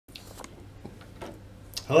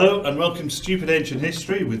Hello and welcome to Stupid Ancient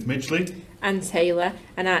History with Midgley and Taylor,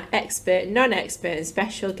 and our expert, non-expert and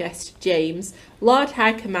special guest James, Lord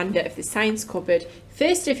High Commander of the Science Cupboard,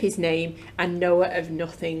 first of his name and knower of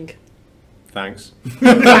nothing. Thanks.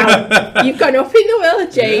 Wow, you've gone up in the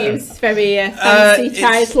world, James. Yeah. Very fancy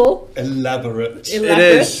title. Elaborate. It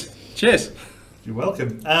is. Cheers. You're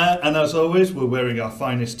welcome. And as always, we're wearing our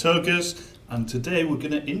finest togas, and today we're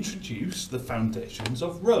going to introduce the foundations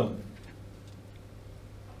of Rome.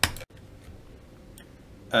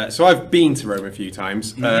 So I've been to Rome a few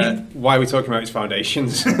times. Why are we talking about its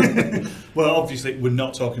foundations? Well, obviously we're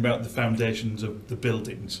not talking about the foundations of the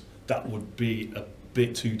buildings. That would be a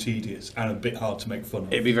bit too tedious and a bit hard to make fun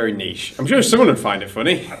of. It'd be very niche. I'm sure someone would find it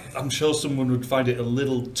funny. I'm sure someone would find it a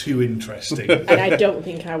little too interesting. And I don't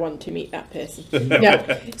think I want to meet that person.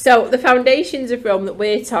 No. So the foundations of Rome that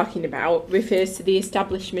we're talking about refers to the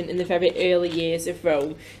establishment in the very early years of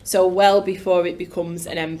Rome. So well before it becomes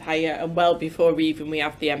an empire and well before even we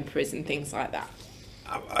have the emperors and things like that.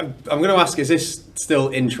 I'm going to ask, is this still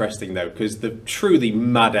interesting though? Because the truly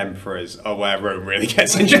mad emperors are where Rome really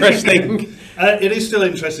gets interesting. It is still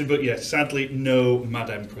interesting, but yes, sadly, no mad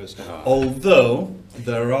emperors. Oh. Although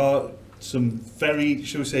there are some very,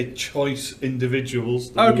 shall we say, choice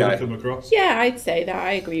individuals that we will come across. Yeah, I'd say that.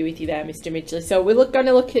 I agree with you there, Mr. Midgley. So we're going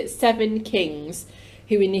to look at 7 kings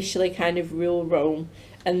who initially kind of rule Rome,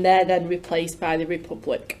 and they're then replaced by the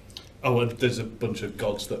Republic. Oh, and there's a bunch of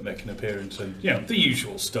gods that make an appearance and, you know, the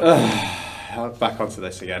usual stuff. Back onto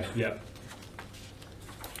this again. Yeah.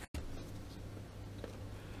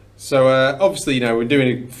 So, obviously, you know, we're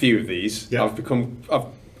doing a few of these. Yeah.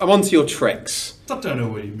 I'm onto your tricks. I don't know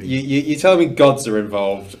what you mean. You tell me gods are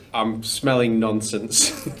involved. I'm smelling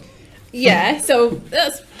nonsense. Yeah, so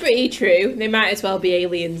that's pretty true. They might as well be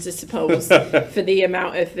aliens, I suppose, for the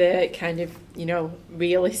amount of kind of, you know,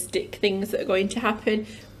 realistic things that are going to happen.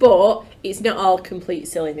 But it's not all complete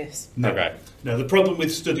silliness. No. Okay. No, the problem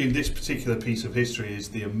with studying this particular piece of history is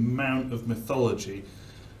the amount of mythology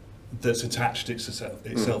that's attached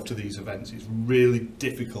itself to these events. It's really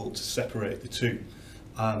difficult to separate the two.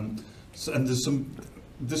 And there's some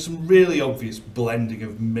really obvious blending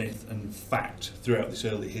of myth and fact throughout this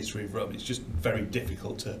early history of Rome. It's just very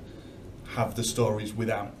difficult to have the stories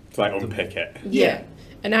without... To like unpick it. Yeah.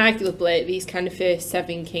 And arguably, these kind of first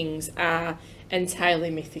 7 kings are entirely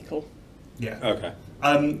mythical. Yeah. Okay.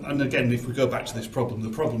 And again, if we go back to this problem, the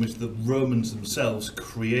problem is that Romans themselves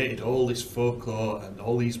created all this folklore and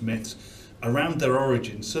all these myths around their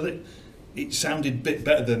origins so that it sounded a bit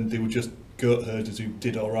better than they were just goat herders who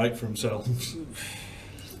did all right for themselves.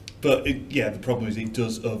 But the problem is it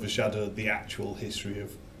does overshadow the actual history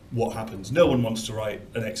of what happens. No one wants to write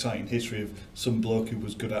an exciting history of some bloke who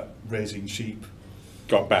was good at raising sheep.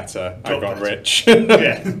 Got better, got rich.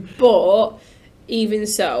 Yeah. But even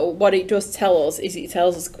so, what it does tell us is it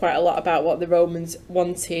tells us quite a lot about what the Romans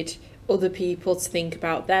wanted other people to think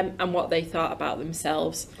about them and what they thought about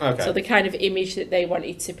themselves. Okay. So the kind of image that they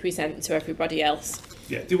wanted to present to everybody else.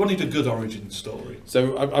 Yeah, they wanted a good origin story.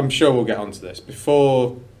 So I'm sure we'll get onto this.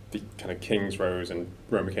 Before the kind of kings rose and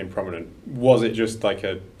Rome became prominent, was it just like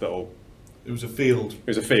a little... It was a field. It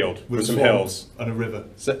was a field with some swamp hills. And a river.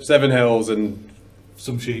 7 hills and...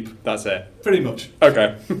 some sheep. That's it. Pretty much.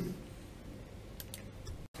 Okay.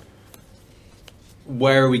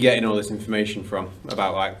 Where are we getting all this information from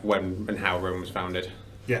about like when and how Rome was founded?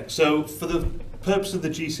 Yeah, so for the purpose of the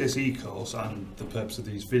GCSE course and the purpose of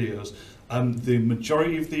these videos, the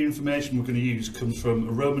majority of the information we're going to use comes from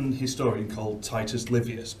a Roman historian called Titus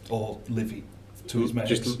Livius, or Livy to his mates.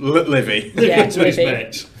 Just Livy. Yeah, to his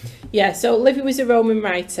mates. Yeah, so Livy was a Roman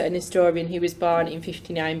writer and historian who was born in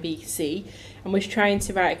 59 BC and was trying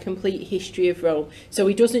to write a complete history of Rome. So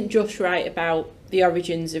he doesn't just write about the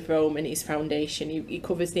origins of Rome and its foundation, he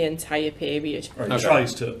covers the entire period. Or he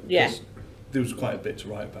tries to. Yeah. There was quite a bit to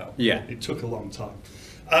write about. Yeah. It took a long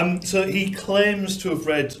time. So he claims to have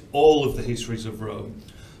read all of the histories of Rome,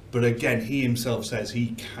 but again, he himself says he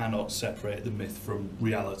cannot separate the myth from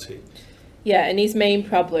reality. Yeah, and his main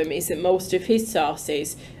problem is that most of his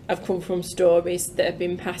sources have come from stories that have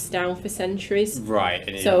been passed down for centuries. Right.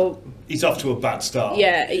 And so he's off to a bad start.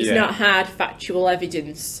 Yeah, it's not hard factual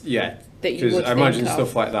evidence. Yeah. That you would I imagine think stuff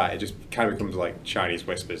of. like that, it just kind of becomes like Chinese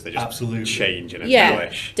whispers. They just Absolutely change in a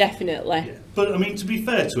English. Definitely. Yeah. But I mean, to be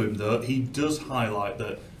fair to him though, he does highlight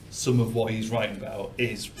that some of what he's writing about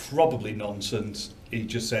is probably nonsense. He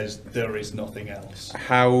just says there is nothing else.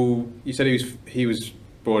 How you said he was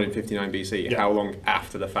born in 59 BC. Yeah. How long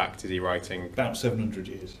after the fact is he writing? About 700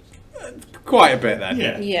 years. Quite a bit then.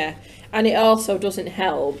 Yeah. Yeah, and it also doesn't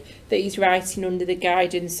help that he's writing under the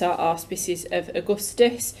guidance or auspices of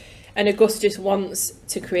Augustus. And Augustus wants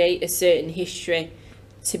to create a certain history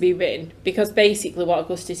to be written, because basically what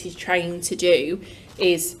Augustus is trying to do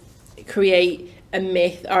is create a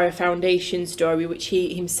myth or a foundation story which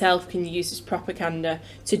he himself can use as propaganda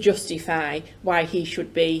to justify why he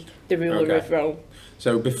should be the ruler of Rome.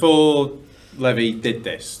 So before Livy did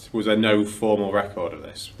this, was there no formal record of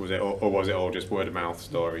this? Was it, or was it all just word of mouth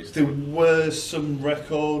stories? There were some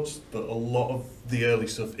records, but a lot of the early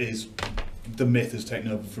stuff is the myth has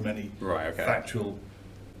taken over from any factual,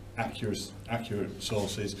 accurate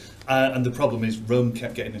sources. And the problem is Rome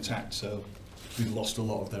kept getting attacked, so we lost a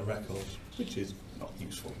lot of their records, which is not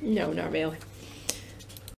useful. No, not really.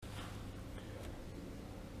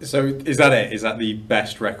 So is that it? Is that the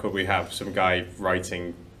best record we have? Some guy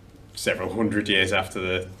writing several hundred years after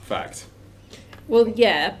the fact? Well,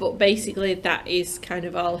 yeah, but basically that is kind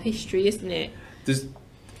of all history, isn't it?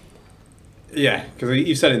 Yeah, because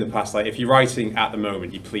you've said in the past, like, if you're writing at the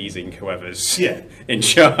moment, you're pleasing whoever's in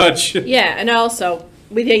charge. Yeah, and also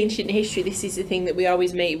with ancient history, this is the thing that we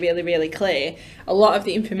always make really, really clear. A lot of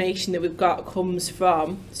the information that we've got comes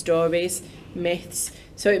from stories, myths.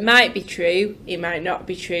 So it might be true, it might not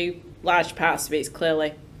be true. Large parts of it is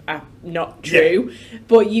clearly not true. Yeah.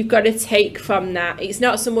 But you've got to take from that. It's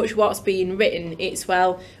not so much what's being written, it's,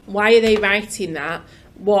 well, why are they writing that?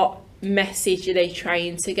 What message are they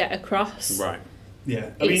trying to get across? Right.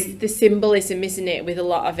 Yeah. It's the symbolism, isn't it, with a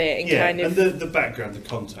lot of it? And and the background, the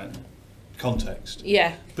context.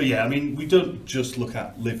 Yeah. But yeah, I mean, we don't just look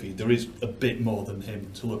at Livy. There is a bit more than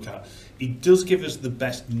him to look at. He does give us the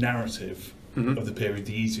best narrative of the period,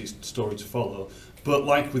 the easiest story to follow. But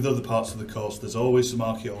like with other parts of the course, there's always some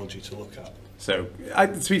archaeology to look at. So,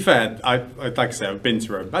 to be fair, like I say, I've been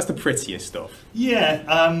to Rome. That's the prettiest stuff. Yeah,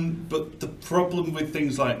 but the problem with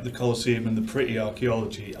things like the Colosseum and the pretty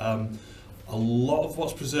archaeology, a lot of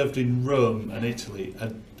what's preserved in Rome and Italy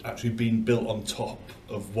had actually been built on top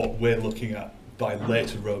of what we're looking at by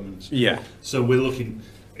later Romans. Yeah. So we're looking...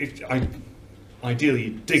 Ideally,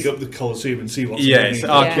 you dig up the Colosseum and see what's going on. It's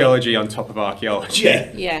archaeology on top of archaeology.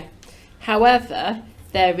 Yeah. However,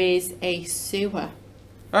 there is a sewer.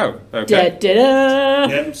 Oh, okay. Da-da-da!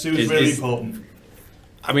 Yeah, sewer's really important.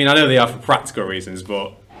 I mean, I know they are for practical reasons,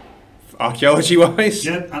 but archaeology-wise?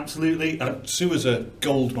 Yeah, absolutely. Sewers are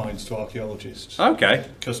gold mines to archaeologists. Okay.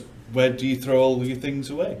 Because where do you throw all your things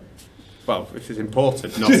away? Well, if it's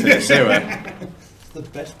important, not in a sewer. It's the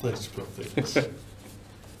best place to put things.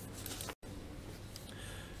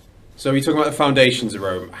 So we talk about the foundations of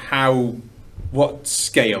Rome. What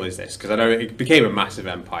scale is this? Because I know it became a massive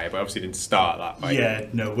empire, but obviously didn't start that way. Yeah,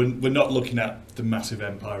 no, we're not looking at the massive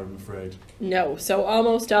empire, I'm afraid. No, so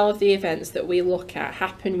almost all of the events that we look at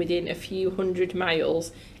happen within a few hundred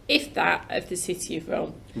miles, if that, of the city of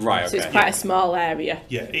Rome. Right, okay. So it's quite a small area.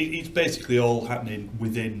 Yeah, it's basically all happening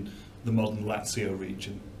within the modern Lazio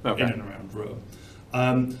region, in and around Rome.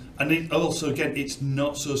 And it also, again, it's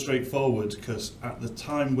not so straightforward, because at the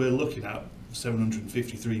time we're looking at,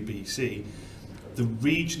 753 BC, the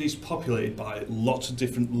region is populated by lots of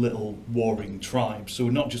different little warring tribes. So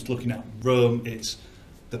we're not just looking at Rome, it's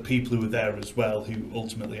the people who are there as well, who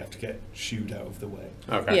ultimately have to get shooed out of the way.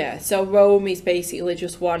 Okay. Yeah, so Rome is basically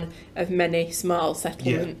just one of many small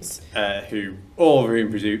settlements. Who all of whom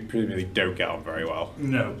presumably don't get on very well.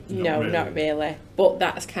 No, not really. But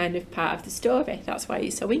that's kind of part of the story. That's why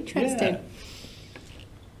it's so interesting. Yeah.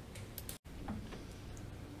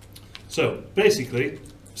 So, basically,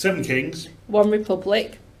 7 kings. 1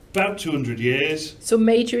 republic. About 200 years. Some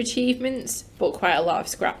major achievements, but quite a lot of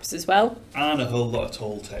scraps as well. And a whole lot of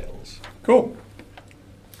tall tales. Cool.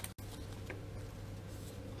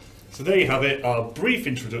 So there you have it, our brief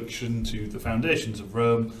introduction to the foundations of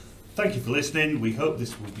Rome. Thank you for listening. We hope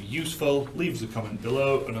this will be useful. Leave us a comment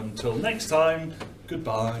below. And until next time,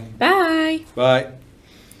 goodbye. Bye. Bye.